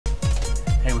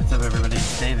What's up, everybody?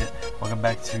 It's David. Welcome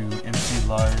back to MC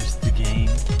Lars the game.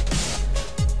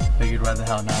 Figured why the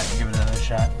hell not, give it another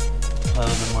shot. Play a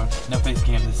little bit more. No face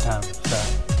cam this time.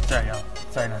 Sorry y'all.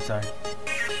 Sorry, not sorry.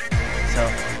 So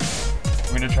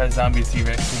we're gonna try zombie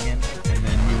T-Rex again, and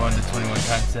then move on to 21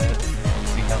 concepts and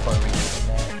see how far we get from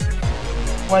there.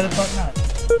 Why the fuck not?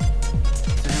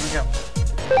 So here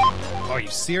we go. Are you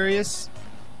serious?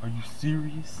 Are you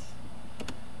serious?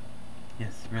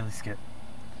 Yes, really skip.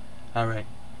 Alright.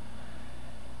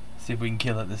 See if we can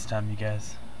kill it this time, you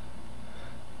guys.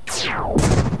 Alright,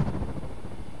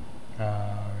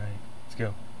 let's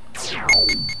go. Let's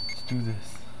do this.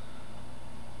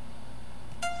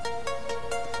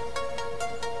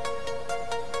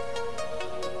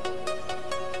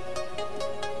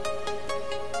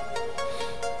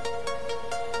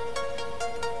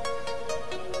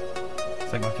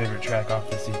 It's like my favorite track off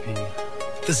this EP.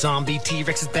 The zombie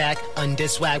T-Rex is back, undead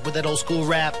swag with that old school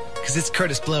rap. Cause it's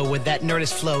Curtis Blow with that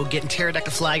nerdist flow, getting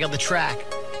pterodactyl flag on the track.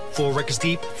 4 records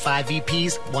deep, 5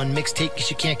 EPs, 1 mixtape, cause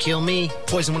you can't kill me.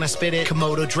 Poison when I spit it,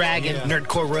 Komodo dragon,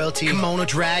 nerdcore royalty, Kimono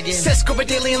dragon.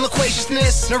 Sesquipedalian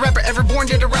loquaciousness, no rapper ever born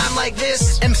did a rhyme like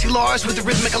this. MC Lars with the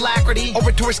rhythmic alacrity,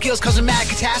 oratory skills causing mad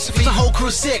catastrophe. The whole crew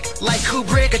sick, like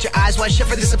Kubrick, got your eyes wide shut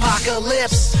for this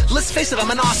apocalypse. Let's face it, I'm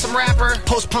an awesome rapper,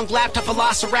 post-punk laptop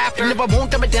velociraptor. No, I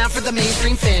won't dumb it down for the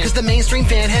mainstream fan, cause the mainstream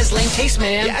fan has lame taste,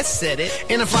 man. Yeah, I said it.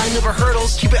 And I'm flying over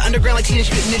hurdles, keep it underground like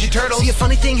Teenage Mutant Ninja Turtles. See a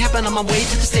funny thing happen on my way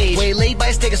to the stage. Waylaid by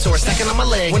a stegosaurus, stacking on my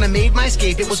leg. When I made my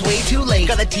escape, it was way too late.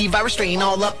 Got that T-virus strain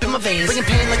all up in my veins, bringing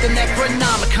pain like the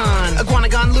Necronomicon.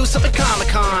 Iguanagon loose up at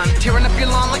Comic-Con, tearing up your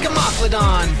lawn like a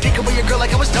Mochlodon. Take away your girl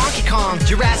like I was Donkey Kong.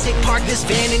 Jurassic Park this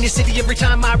van in your city every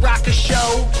time I rock a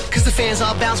show. Cause the fans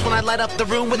all bounce when I light up the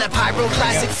room with that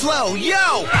pyroclastic flow.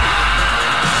 Yo!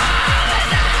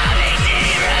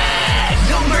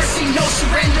 No mercy, no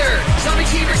surrender. Zombie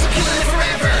T-Rex are killing it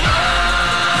forever.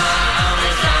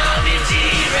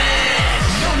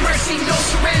 No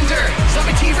surrender.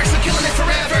 Zombie T-Rex are killing it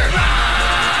forever.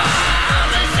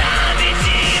 I'm a zombie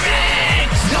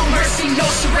T-Rex. No mercy, no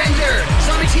surrender.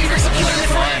 Zombie T-Rex are killing it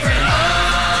forever.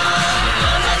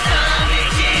 I'm a zombie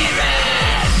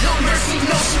T-Rex. No mercy,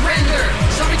 no surrender.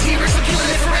 Zombie T-Rex are killing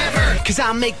it forever. Cause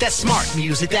I make that smart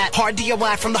music, that hard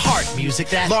DIY from the heart music,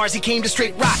 that Lars he came to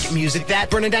straight rocket music, that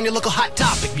burning down your local hot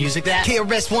topic music, that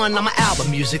KRS-One on my album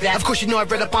music, that of course you know I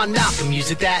read up on Malcolm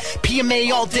music, that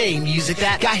PMA all day music,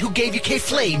 that guy who gave you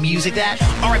K-Flay music, that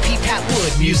R.I.P. Pat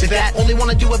Wood music, that only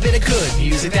wanna do a bit of good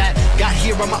music, that got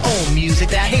here on my own music,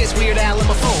 that hey it's Weird Al on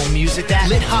my phone music, that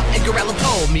Lit Hop Edgar Allan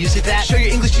Poe music, that show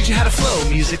your English teacher how to flow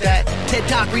music, that TED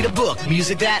Talk read a book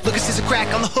music, that look at Scissor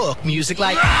Crack on the hook music,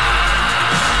 like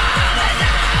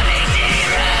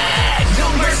no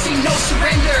mercy, no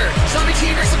surrender. Zombie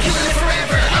T-Rex are killing it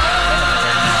forever.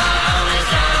 I'm a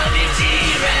zombie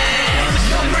T-Rex.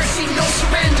 No mercy, no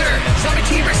surrender. Zombie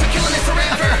T-Rex are killing it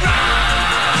forever.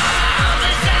 I'm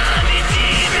a zombie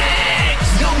T-Rex.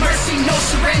 No mercy, no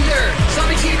surrender.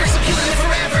 Zombie T-Rex are killing it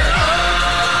forever.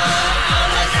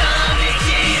 I'm a zombie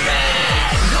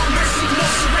T-Rex. No mercy, no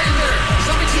surrender.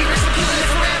 Zombie T-Rex are killing it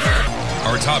forever.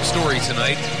 Our top story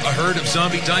tonight, a herd of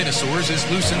zombie dinosaurs is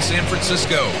loose in San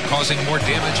Francisco, causing more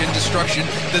damage and destruction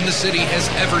than the city has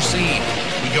ever seen.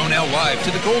 We go now live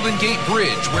to the Golden Gate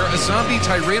Bridge, where a zombie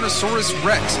Tyrannosaurus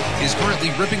Rex is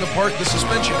currently ripping apart the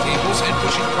suspension cables and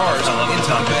pushing cars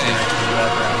into the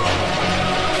bay.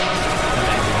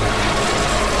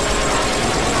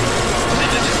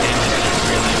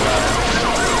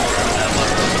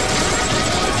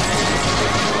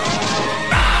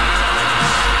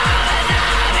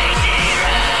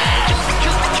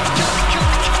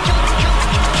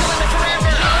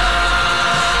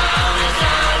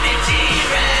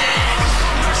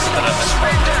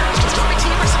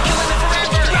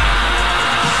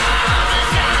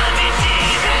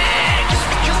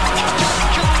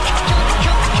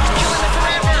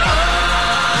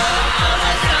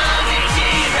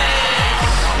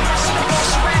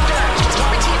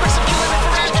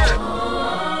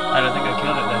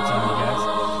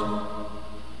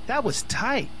 that was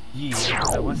tight. Yeah,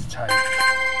 that was tight.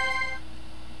 I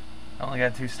only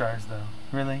got 2 stars though.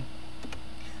 Really?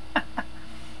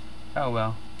 Oh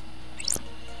well.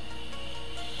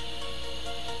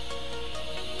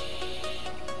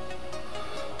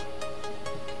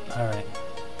 Alright.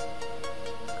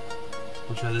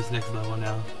 We'll try this next level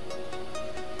now.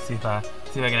 See if I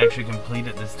can actually complete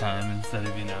it this time instead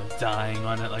of, you know, dying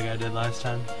on it like I did last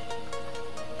time.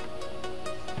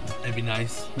 It'd be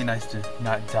nice. Be nice to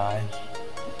not die.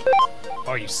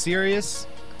 Are you serious?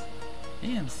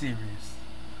 Yeah, I'm serious.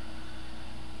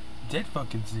 Dead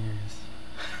fucking serious.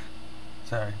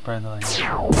 Sorry, pardon the language.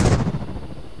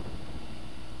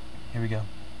 Here we go.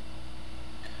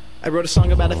 I wrote a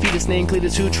song about a fetus named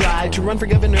Cletus who tried to run for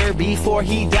governor before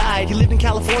he died. He lived in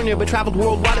California but traveled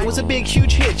worldwide. It was a big,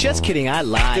 huge hit. Just kidding, I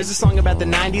lied. There's a song about the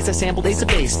 90s. I sampled Ace of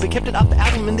Base, but kept it off the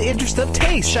album in the interest of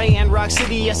taste. Cheyenne, Rock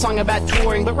City, a song about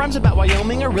touring, but rhymes about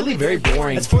Wyoming are really very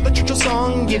boring. As for the Churchill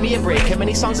song, give me a break. How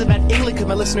many songs about England could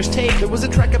my listeners take? There was a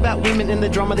track about women and the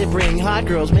drama they bring. Hot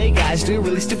girls make guys do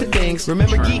really stupid things.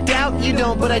 Remember Geeked Out? You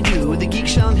don't, but I do. The geek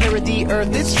shall inherit the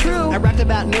earth. It's true. I rapped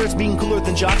about nerds being cooler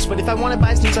than jocks, but if I wanted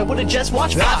bias news, I would've just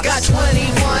watched Fox. I've got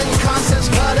 21 concepts,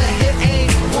 but a hit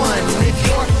ain't one. If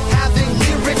you're having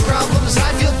lyric problems,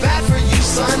 I feel bad for you,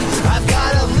 son. I've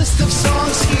got a list of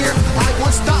songs here I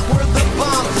once thought were the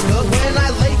bomb, but when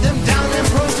I laid them down in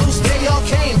Pro Tools, they all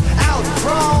came out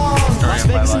wrong. Las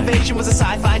Vegas Invasion was a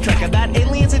sci-fi track about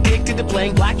aliens addicted to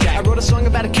playing blackjack. I wrote a song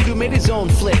about a kid who made his own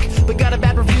flick, but got a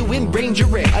bad review in Ranger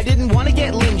Rick. I didn't want to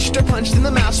get lynched or punched in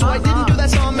the mouth, so I didn't do that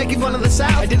song making fun of the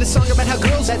South. I did a song about how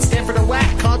girls at Stanford are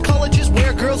whack, called Colleges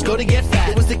Where Girls Go to Get Fat.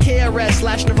 It was the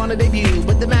KRS/Nirvana debut,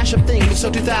 but the mashup thing was so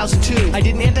 2002. I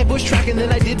did an anti-Bush track and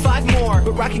then I did 5 more,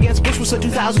 but Rock Against Bush was so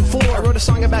 2004. I wrote a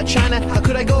song about China, how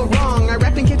could I go wrong? I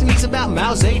rapped in Cantonese about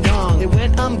Mao Zedong. It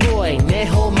went boy,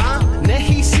 neho ma,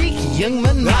 nehi sik, young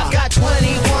man. I've got 21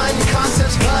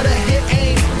 concepts, but a hit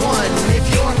ain't one. If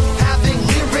you're having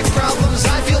lyric problems,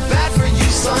 I feel bad for you,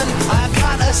 son. I've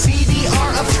got a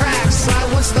CDR of tracks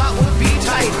I once thought would be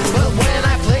tight, but when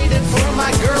I played it for my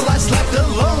girl, I slept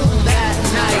alone that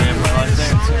night.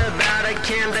 Song about a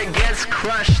can that gets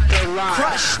crushed a lot.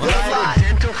 Write a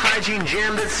dental hygiene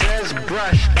jam that says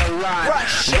brush a lot. Write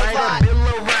a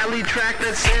Bill O'Reilly track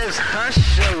that says hush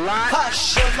a lot.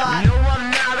 No,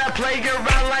 I'm not a playground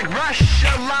like rush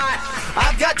a lot.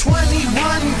 I've got 21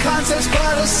 concepts,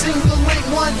 but a single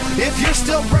ain't one. If you're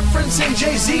still referencing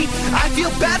Jay-Z, I feel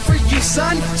bad for you,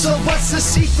 son. So what's the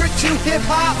secret to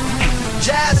hip-hop?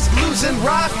 Jazz, blues, and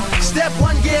rock. Step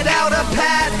 1, get out a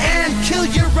pad and kill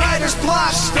your writer's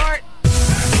block. Start.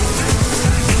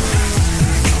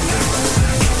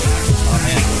 Oh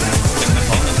man, getting the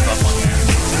bonus stuff on here.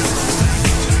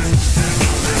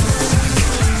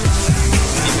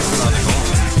 He missed another goal.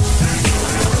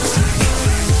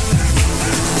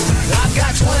 I've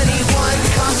got 21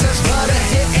 concepts, but a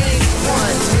hit ain't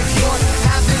one. If you're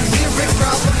having lyric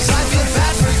problems, I feel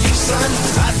bad for you, son.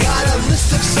 I've got a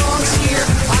list of songs here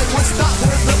I once thought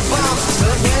were the bomb,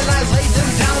 but when I laid them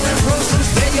down in Pro Tools,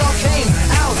 they all came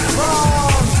out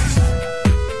wrong.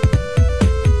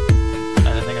 I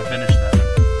think I finished that.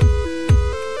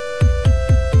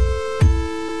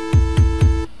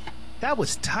 That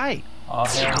was tight. Oh,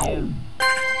 hell yeah.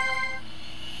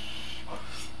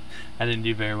 I didn't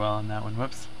do very well on that one.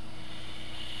 Whoops.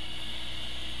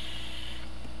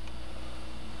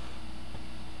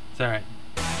 It's alright.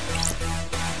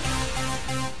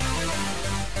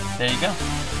 There you go.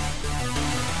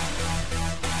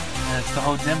 That's the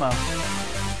whole demo.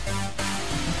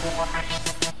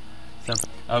 So,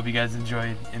 I hope you guys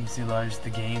enjoyed MC Lars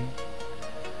the game.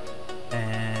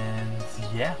 And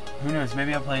yeah, who knows?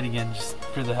 Maybe I'll play it again just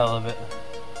for the hell of it.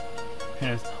 Who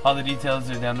knows? All the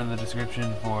details are down in the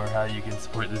description for how you can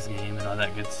support this game and all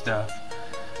that good stuff.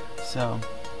 So,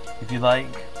 if you like,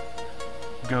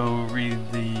 go read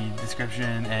the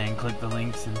description and click the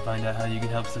links and find out how you can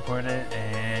help support it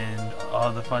and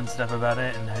all the fun stuff about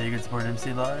it and how you can support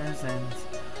MC Lars. And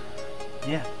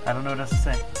yeah, I don't know what else to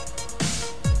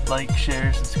say. Like,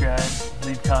 share, subscribe,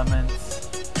 leave comments.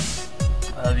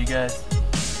 I love you guys.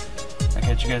 I'll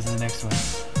catch you guys in the next one.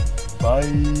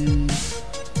 Bye.